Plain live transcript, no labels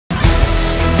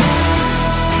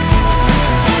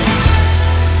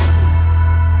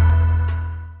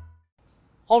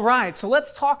All right, so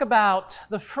let's talk about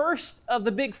the first of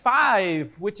the big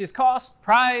five, which is cost,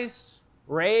 price,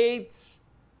 rates,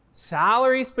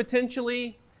 salaries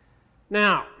potentially.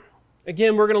 Now,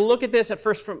 again, we're going to look at this at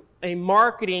first from a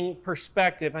marketing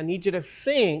perspective. I need you to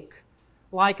think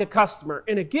like a customer.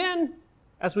 And again,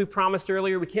 as we promised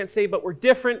earlier, we can't say, but we're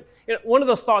different. You know, one of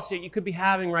those thoughts that you could be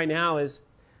having right now is,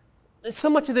 so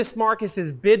much of this market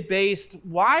is bid-based.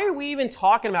 Why are we even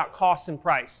talking about cost and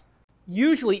price?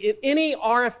 Usually, in any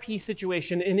RFP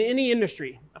situation, in any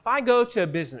industry, if I go to a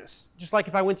business, just like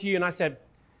if I went to you and I said,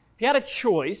 if you had a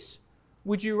choice,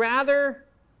 would you rather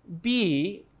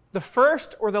be the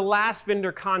first or the last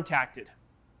vendor contacted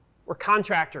or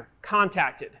contractor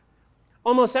contacted?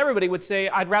 Almost everybody would say,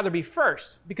 I'd rather be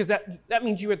first, because that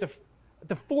means you're at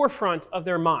the forefront of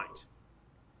their mind.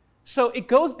 So it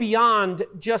goes beyond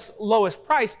just lowest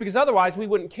price, because otherwise we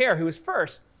wouldn't care who was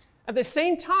first. At the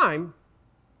same time,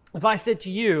 if I said to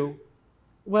you,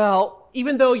 well,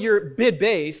 even though you're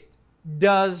bid-based,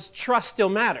 does trust still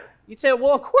matter? You'd say,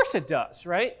 well, of course it does,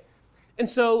 right? And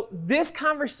so this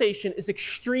conversation is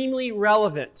extremely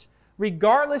relevant,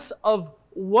 regardless of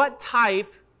what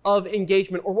type of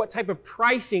engagement or what type of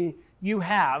pricing you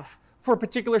have for a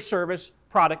particular service,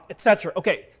 product, etc.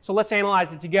 Okay, so let's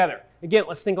analyze it together. Again,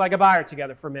 let's think like a buyer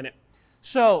together for a minute.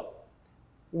 So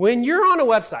when you're on a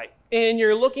website and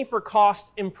you're looking for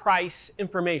cost and price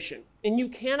information and you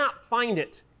cannot find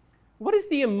it, what is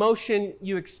the emotion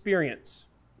you experience?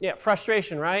 Yeah,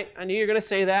 frustration, right? I knew you were going to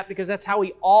say that because that's how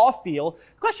we all feel.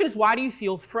 The question is, why do you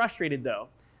feel frustrated though?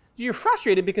 You're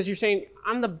frustrated because you're saying,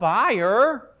 I'm the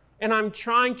buyer and I'm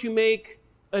trying to make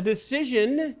a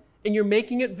decision, and you're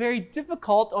making it very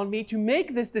difficult on me to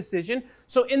make this decision.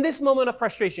 So in this moment of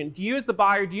frustration, do you as the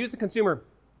buyer, do you as the consumer,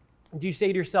 do you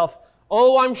say to yourself,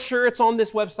 oh, I'm sure it's on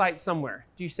this website somewhere?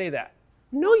 Do you say that?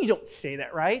 No, you don't say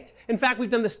that, right? In fact, we've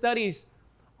done the studies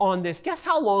on this. Guess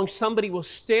how long somebody will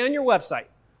stay on your website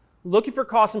looking for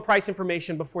cost and price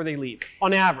information before they leave,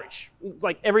 on average. It's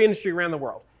like every industry around the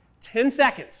world. 10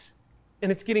 seconds, and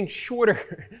it's getting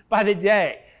shorter by the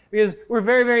day because we're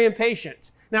very, very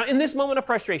impatient. Now, in this moment of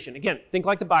frustration, again, think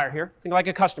like the buyer here, think like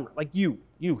a customer, like you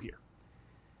here.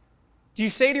 Do you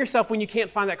say to yourself when you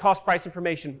can't find that cost price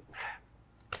information,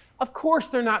 of course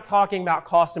they're not talking about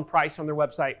cost and price on their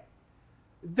website.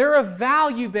 They're a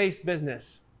value-based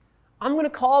business. I'm going to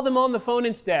call them on the phone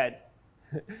instead.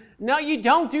 No, you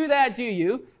don't do that, do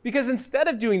you? Because instead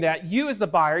of doing that, you as the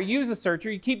buyer, you as the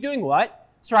searcher, you keep doing what?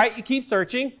 That's right, you keep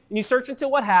searching, and you search until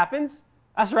what happens?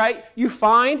 That's right, you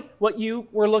find what you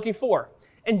were looking for.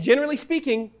 And generally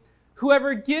speaking,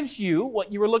 whoever gives you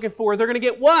what you were looking for, they're going to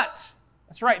get what?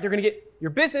 That's right, they're going to get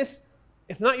your business.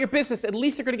 If not your business, at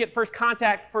least they're going to get first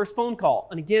contact, first phone call.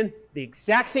 And again, the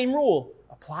exact same rule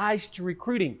applies to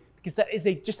recruiting, because that is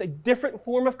just a different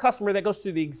form of customer that goes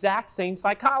through the exact same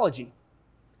psychology.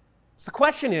 So the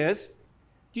question is,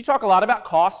 do you talk a lot about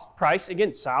cost, price,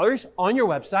 again, salaries on your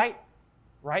website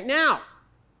right now?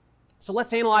 So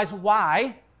let's analyze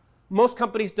why most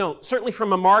companies don't, certainly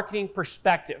from a marketing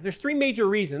perspective. There's three major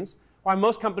reasons why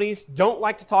most companies don't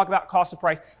like to talk about cost and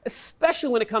price, especially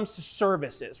when it comes to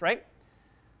services, right?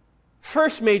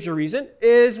 First major reason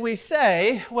is we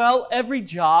say, well, every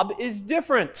job is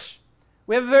different.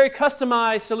 We have a very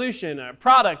customized solution, a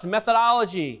product, a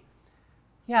methodology.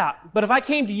 Yeah, but if I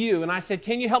came to you and I said,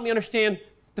 can you help me understand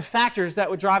the factors that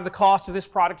would drive the cost of this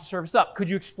product or service up? Could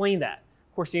you explain that?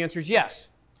 Of course, the answer is yes.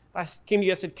 If I came to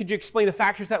you and said, could you explain the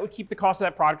factors that would keep the cost of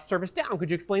that product or service down? Could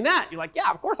you explain that? You're like,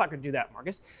 yeah, of course I could do that,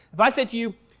 Marcus. If I said to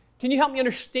you, can you help me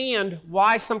understand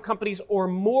why some companies are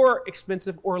more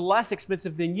expensive or less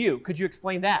expensive than you? Could you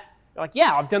explain that? You're like,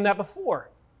 yeah, I've done that before.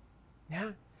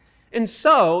 Yeah. And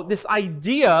so this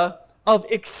idea of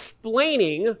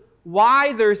explaining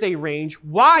why there's a range,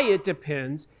 why it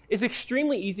depends, is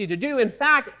extremely easy to do. In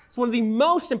fact, it's one of the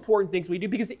most important things we do,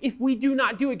 because if we do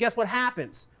not do it, guess what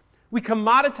happens? We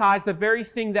commoditize the very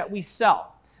thing that we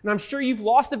sell. And I'm sure you've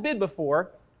lost a bid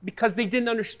before because they didn't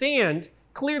understand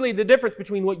clearly the difference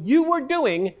between what you were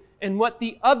doing and what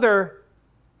the other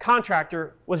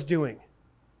contractor was doing.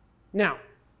 Now,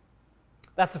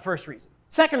 that's the first reason.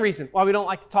 Second reason why we don't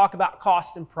like to talk about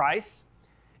cost and price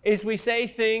is we say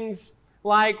things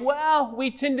like, well,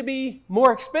 we tend to be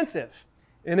more expensive.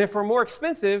 And if we're more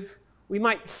expensive, we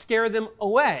might scare them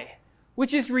away,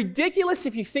 which is ridiculous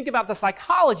if you think about the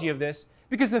psychology of this,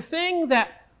 because the thing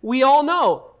that we all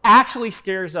know actually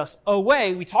scares us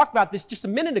away, we talked about this just a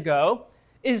minute ago,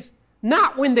 is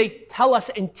not when they tell us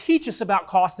and teach us about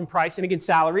cost and price and again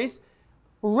salaries.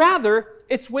 Rather,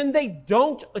 it's when they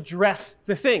don't address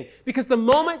the thing. Because the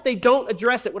moment they don't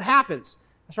address it, what happens?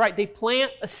 That's right, they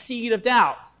plant a seed of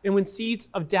doubt. And when seeds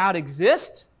of doubt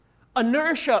exist,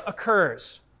 inertia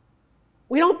occurs.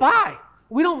 We don't buy.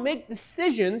 We don't make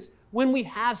decisions when we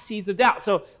have seeds of doubt.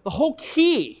 So the whole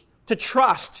key to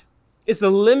trust is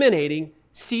eliminating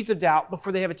seeds of doubt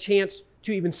before they have a chance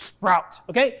to even sprout,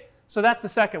 okay? So that's the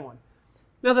second one.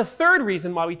 Now the third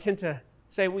reason why we tend to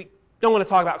say we don't want to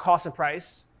talk about cost and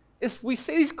price is we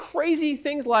say these crazy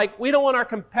things like we don't want our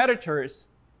competitors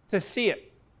to see it.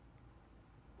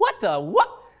 What?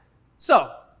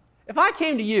 So if I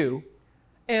came to you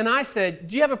and I said,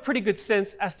 do you have a pretty good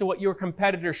sense as to what your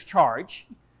competitors charge?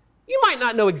 You might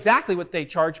not know exactly what they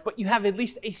charge, but you have at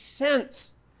least a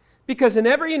sense. Because in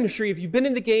every industry, if you've been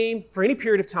in the game for any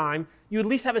period of time, you at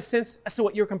least have a sense as to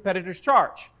what your competitors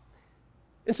charge.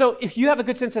 And so if you have a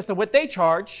good sense as to what they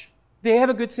charge, they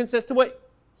have a good sense as to what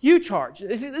you charge.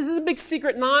 This is a big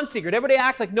secret, non-secret. Everybody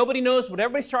acts like nobody knows what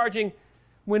everybody's charging,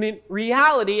 when in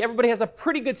reality, everybody has a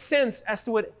pretty good sense as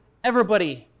to what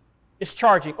everybody is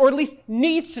charging, or at least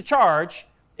needs to charge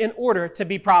in order to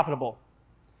be profitable.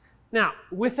 Now,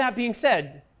 with that being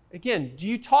said, again, do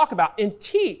you talk about and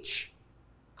teach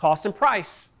cost and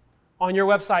price on your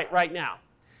website right now?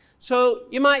 So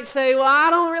you might say, well, I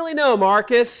don't really know,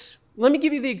 Marcus. Let me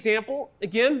give you the example,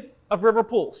 again, of River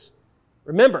Pools.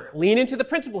 Remember, lean into the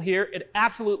principle here. It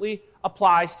absolutely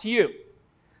applies to you.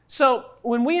 So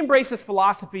when we embrace this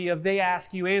philosophy of they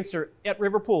ask, you answer at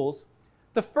River Pools,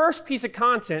 the first piece of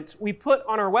content we put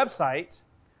on our website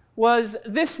was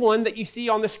this one that you see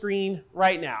on the screen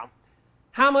right now.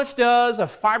 How much does a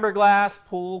fiberglass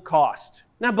pool cost?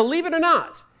 Now, believe it or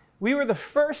not, we were the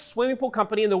first swimming pool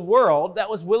company in the world that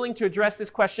was willing to address this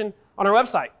question on our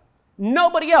website.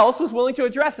 Nobody else was willing to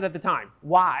address it at the time.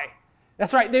 Why?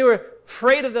 That's right, they were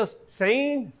afraid of those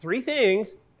same three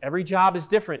things. Every job is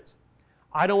different.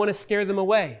 I don't want to scare them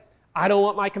away. I don't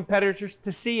want my competitors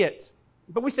to see it.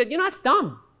 But we said, you know, that's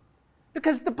dumb,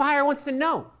 because the buyer wants to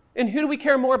know. And who do we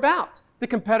care more about? The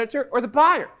competitor or the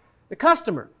buyer? The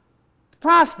customer, the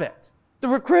prospect, the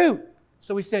recruit.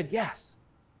 So we said, yes,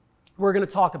 we're going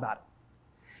to talk about it.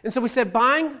 And so we said,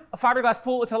 buying a fiberglass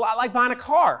pool, it's a lot like buying a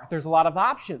car. There's a lot of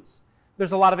options.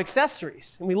 There's a lot of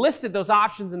accessories. And we listed those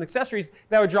options and accessories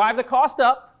that would drive the cost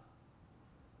up,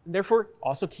 and therefore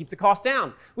also keep the cost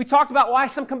down. We talked about why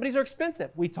some companies are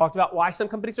expensive. We talked about why some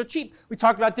companies are cheap. We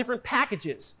talked about different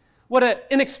packages, what an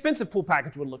inexpensive pool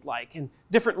package would look like, and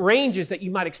different ranges that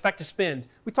you might expect to spend.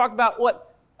 We talked about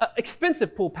what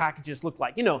expensive pool packages look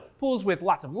like. You know, pools with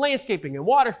lots of landscaping and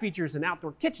water features and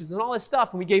outdoor kitchens and all this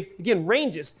stuff. And we gave, again,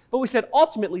 ranges. But we said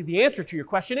ultimately the answer to your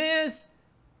question is,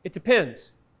 it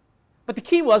depends. But the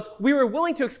key was we were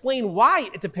willing to explain why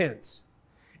it depends.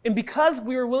 And because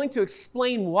we were willing to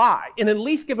explain why and at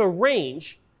least give a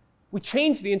range, we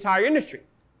changed the entire industry.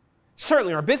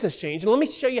 Certainly our business changed. And let me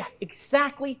show you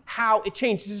exactly how it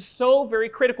changed. This is so very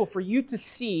critical for you to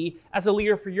see as a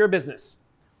leader for your business.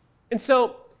 And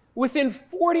so within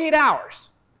 48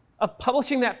 hours of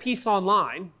publishing that piece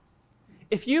online,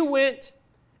 if you went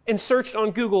and searched on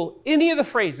Google any of the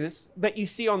phrases that you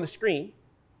see on the screen,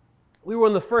 we were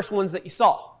one of the first ones that you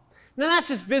saw. Now that's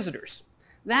just visitors.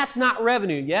 That's not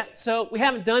revenue yet, so we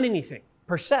haven't done anything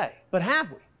per se, but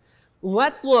have we?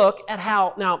 Let's look at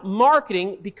how now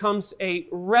marketing becomes a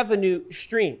revenue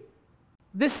stream.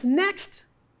 This next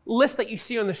list that you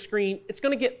see on the screen, it's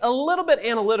going to get a little bit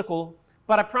analytical,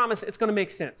 but I promise it's going to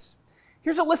make sense.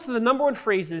 Here's a list of the number one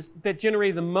phrases that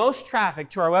generated the most traffic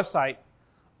to our website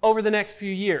over the next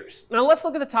few years. Now let's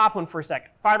look at the top one for a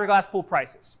second, fiberglass pool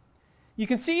prices. You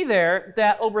can see there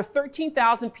that over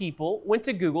 13,000 people went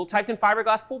to Google, typed in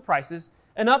fiberglass pool prices,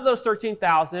 and of those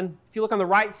 13,000, if you look on the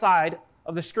right side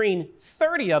of the screen,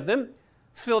 30 of them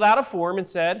filled out a form and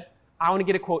said, I want to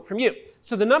get a quote from you.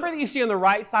 So the number that you see on the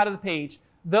right side of the page,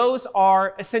 those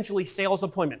are essentially sales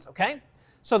appointments, okay?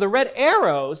 So the red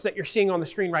arrows that you're seeing on the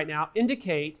screen right now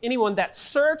indicate anyone that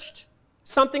searched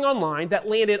something online that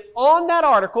landed on that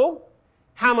article,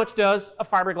 how much does a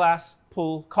fiberglass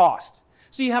pool cost?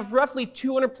 So you have roughly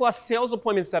 200 plus sales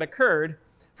appointments that occurred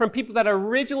from people that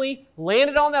originally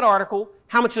landed on that article,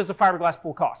 how much does a fiberglass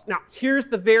pool cost? Now, here's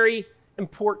the very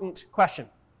important question.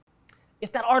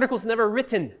 If that article's never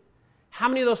written, how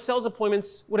many of those sales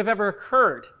appointments would have ever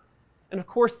occurred? And of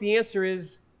course, the answer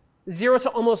is 0 to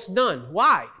almost none.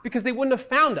 Why? Because they wouldn't have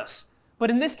found us. But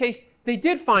in this case, they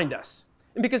did find us.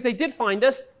 And because they did find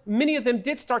us, many of them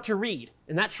did start to read,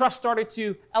 and that trust started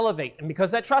to elevate. And because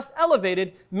that trust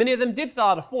elevated, many of them did fill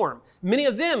out a form. Many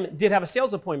of them did have a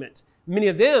sales appointment. Many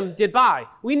of them did buy.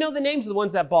 We know the names of the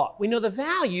ones that bought. We know the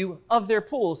value of their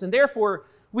pools, and therefore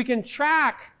we can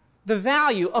track the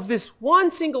value of this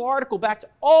one single article back to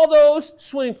all those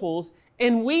swimming pools,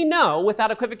 and we know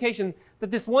without equivocation that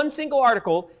this one single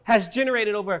article has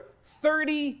generated over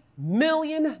 $30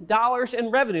 million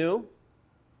in revenue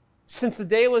since the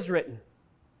day it was written.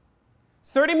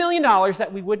 $30 million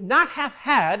that we would not have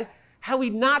had we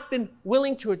not been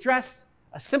willing to address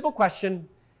a simple question: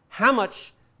 how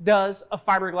much does a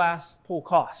fiberglass pool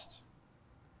cost?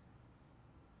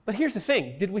 But here's the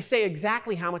thing. Did we say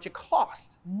exactly how much it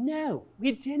cost? No,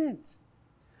 we didn't.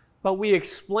 But we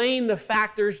explained the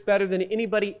factors better than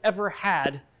anybody ever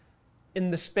had in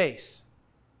the space.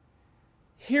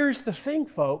 Here's the thing,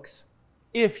 folks.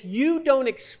 If you don't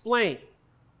explain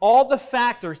all the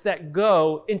factors that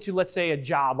go into, let's say, a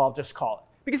job, I'll just call it.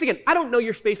 Because again, I don't know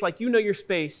your space like you know your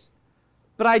space,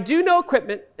 but I do know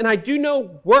equipment, and I do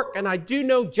know work, and I do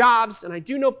know jobs, and I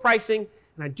do know pricing,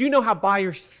 and I do know how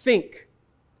buyers think.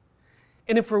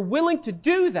 And if we're willing to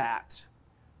do that,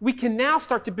 we can now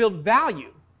start to build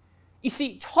value. You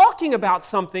see, talking about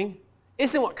something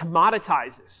isn't what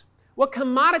commoditizes. What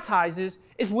commoditizes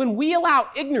is when we allow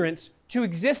ignorance to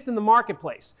exist in the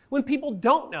marketplace, when people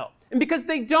don't know. And because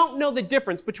they don't know the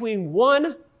difference between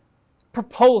one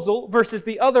proposal versus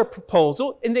the other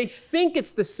proposal, and they think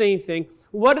it's the same thing,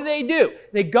 what do?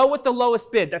 They go with the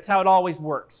lowest bid. That's how it always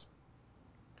works.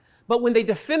 But when they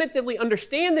definitively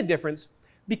understand the difference,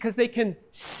 because they can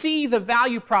see the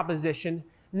value proposition,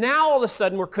 now all of a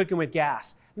sudden we're cooking with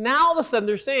gas. Now all of a sudden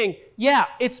they're saying, yeah,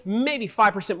 it's maybe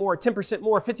 5% more, 10%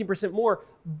 more, 15% more,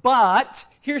 but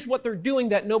here's what they're doing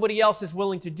that nobody else is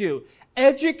willing to do.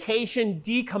 Education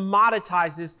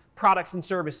decommoditizes products and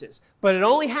services, but it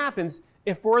only happens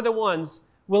if we're the ones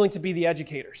willing to be the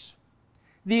educators.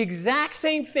 The exact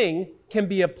same thing can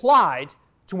be applied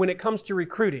to when it comes to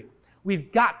recruiting.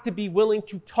 We've got to be willing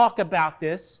to talk about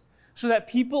this so that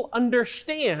people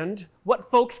understand what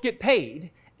folks get paid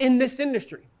in this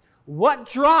industry. What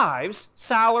drives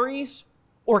salaries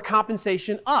or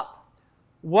compensation up?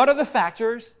 What are the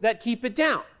factors that keep it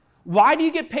down? Why do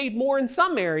you get paid more in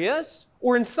some areas,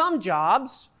 or in some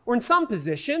jobs, or in some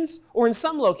positions, or in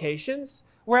some locations,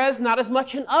 whereas not as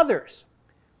much in others?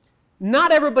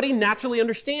 Not everybody naturally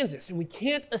understands this, and we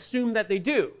can't assume that they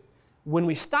do. When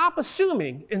we stop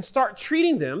assuming and start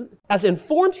treating them as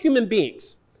informed human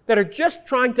beings that are just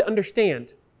trying to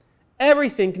understand,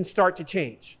 everything can start to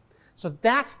change. So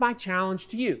that's my challenge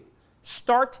to you.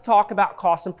 Start to talk about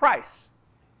cost and price.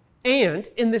 And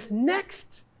in this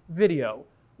next video,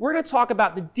 we're going to talk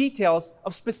about the details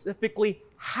of specifically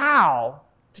how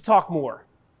to talk more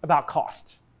about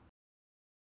cost.